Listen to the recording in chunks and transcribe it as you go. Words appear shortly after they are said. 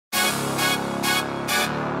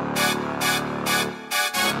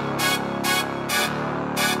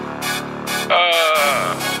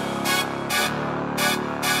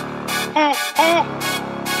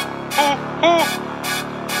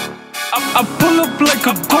pull up like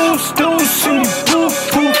a ghost, don't see me, poof,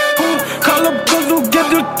 poof, poof. Call up cause we'll get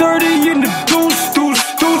the 30 in the deuce, deuce,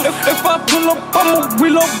 deuce. If I pull up, I'ma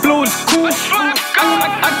wheel up, blow his cool.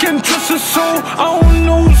 I can't trust a soul, I don't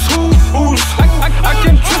know who's. I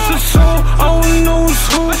can't trust a soul, I don't know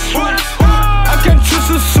who's. I can't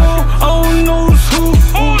trust a soul, I don't know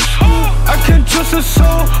who's. I can't trust a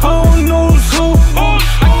soul, I don't know who's.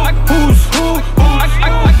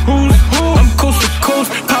 I'm coast to coast,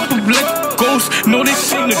 pop up like a ghost. No,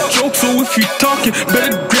 this ain't a joke, so if you talking,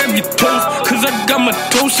 better grab your toes. Cause I got my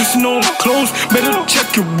toes, just know I'm close. Better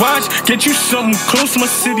check your watch, get you something close. My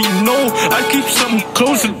city, no, I keep something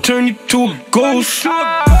close to turn you to a ghost.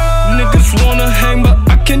 Niggas wanna hang, but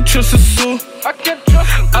I can't trust a soul.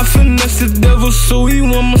 I finesse the devil, so he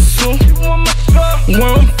want my soul.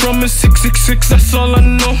 Where I'm from is 666, that's all I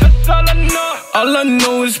know. All I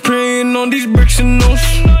know is praying on these bricks and notes.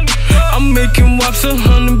 I'm making waps,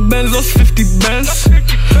 100 bands, lost 50 bands.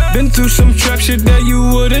 Been through some trap shit that you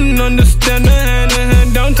wouldn't understand. A hand in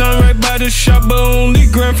hand downtown right by the shop, but only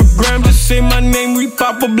gram for gram. Just say my name, we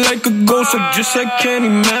pop up like a ghost, or just like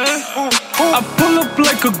Candyman. I pull up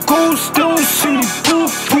like a ghost, don't see me,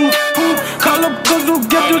 poof, poof, poof. Call up cause we'll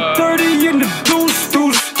get the 30 in the deuce,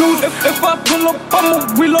 deuce, deuce. If I pull up,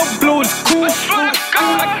 I'ma wheel up, blow his cool.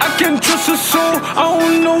 I can't trust a soul, I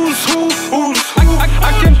don't know who's.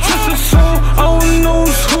 I can't trust a soul, I don't know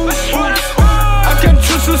who's. I can't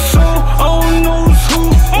trust a soul, I don't know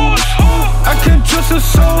who's. I can't trust a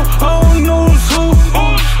soul, I don't know who's.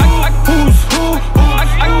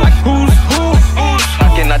 I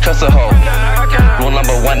cannot trust a hoe. Rule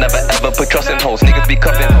number one, never ever put trust in hoes. Niggas be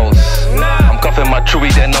cuffing hoes. I'm cuffing my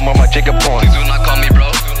Chewy, then no more my Jacob porn. Do not call me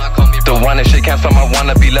bro. The one and shake hands from I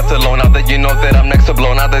wanna be left alone. Now that you know that I'm next to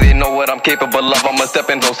blow, now that you know what I'm capable of, I'ma step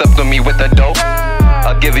in, don't step to me with the dope.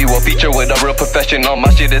 I'll give you a feature with a real professional. My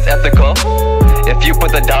shit is ethical. If you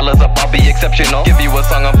put the dollars up, I'll be exceptional. Give you a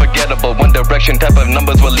song unforgettable. One Direction type of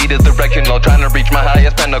numbers will lead us directional. Trying to reach my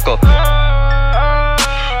highest pinnacle.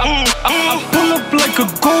 I pull up like a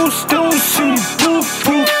ghost, don't see me, poof,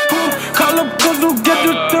 poof, poof. Call up cause we'll get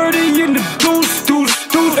the 30 in the deuce, deuce,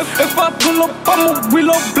 deuce. If I pull up, I'ma wheel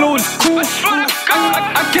up, blow his cool.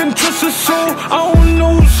 I can't trust a soul, I don't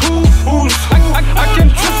know who's. I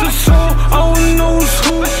can't trust